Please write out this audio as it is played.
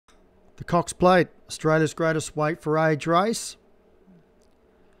The Cox Plate, Australia's greatest weight for age race.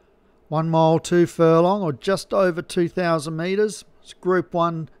 1 mile 2 furlong, or just over 2,000 metres. It's Group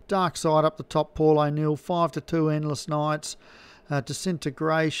 1, Dark Side up the top, Paul O'Neill, 5-2 Endless Nights.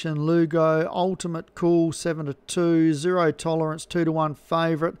 Disintegration, Lugo, Ultimate Cool, 7-2, Zero Tolerance, 2-1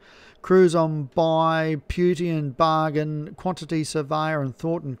 favourite. Cruise on By, Beauty and Bargain, Quantity Surveyor and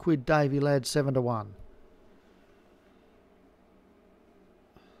Thornton Quid, Davy Ladd, 7-1.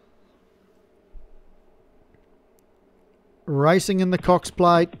 Racing in the Cox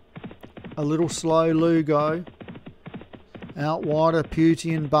Plate, a little slow Lugo. Out wider,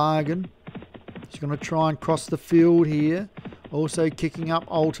 Beauty and Bargain. She's going to try and cross the field here. Also kicking up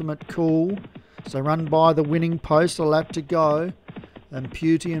Ultimate Cool. So run by the winning post, a lap to go. And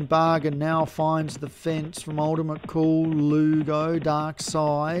Beauty and Bargain now finds the fence from Ultimate Cool, Lugo, Dark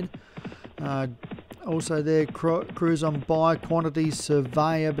Side. Also there, Cruise on By, Quantity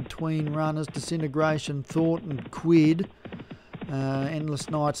Surveyor between runners, Disintegration, Thornton Quid. Endless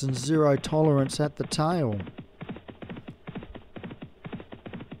Nights and Zero Tolerance at the tail.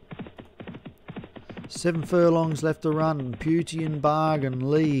 7 furlongs left to run. Beauty and Bargain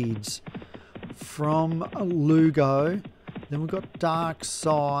leads from Lugo. Then we've got Dark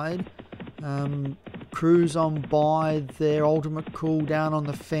Side. Cruise on By there. Ultimate Cool down on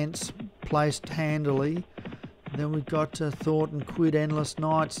the fence, placed handily. Then we've got Thornton Quid, Endless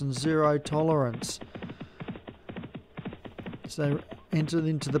Nights and Zero Tolerance. So entered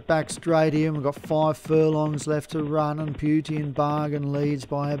into the back straight here, and we've got 5 furlongs left to run, and Beauty and Bargain leads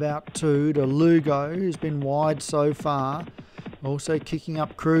by about 2 to Lugo, who's been wide so far. Also kicking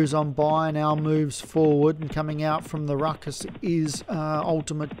up Cruise on By, now moves forward, and coming out from the ruckus is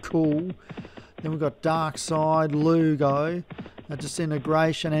Ultimate Cool. Then we've got Dark Side, Lugo,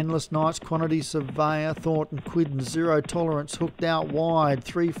 Disintegration, Endless Nights, Quantity Surveyor, Thornton Quid and Zero Tolerance hooked out wide.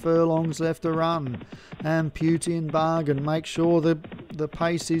 3 furlongs left to run. And Beauty and Bargain make sure that the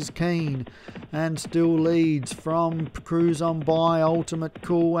pace is keen and still leads from Cruise on By, Ultimate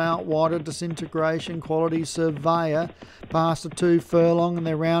Cool out wider, Disintegration, Quality Surveyor past the 2 furlong, and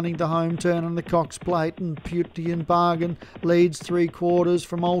they're rounding the home turn on the Cox Plate, and Beauty and Bargain leads 3/4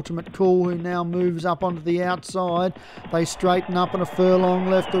 from Ultimate Cool, who now moves up onto the outside. They straighten up and a furlong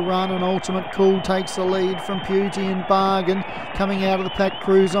left to run, and Ultimate Cool takes the lead from Beauty and Bargain. Coming out of the pack,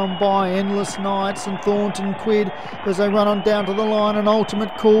 Cruise on By, Endless Nights and Thornton Quid as they run on down to the line, and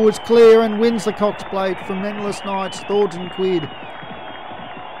Ultimate Cool is clear and wins the Cox Plate from Endless Nights, Thornton Quid.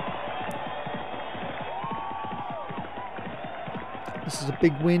 This is a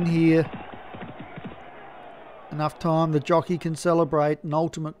big win here. Enough time the jockey can celebrate, and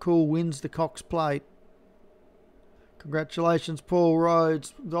Ultimate Cool wins the Cox Plate. Congratulations, Paul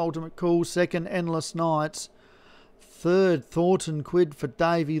Rhodes. Ultimate Cool, 2nd, Endless Nights. 3rd, Thornton Quid for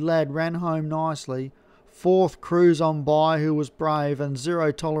Davy Ladd, ran home nicely. 4th, Cruise on By, who was brave, and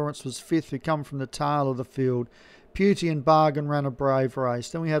Zero Tolerance was 5th, who come from the tail of the field. Beauty and Bargain ran a brave race.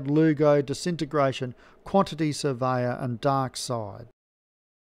 Then we had Lugo, Disintegration, Quantity Surveyor and Dark Side.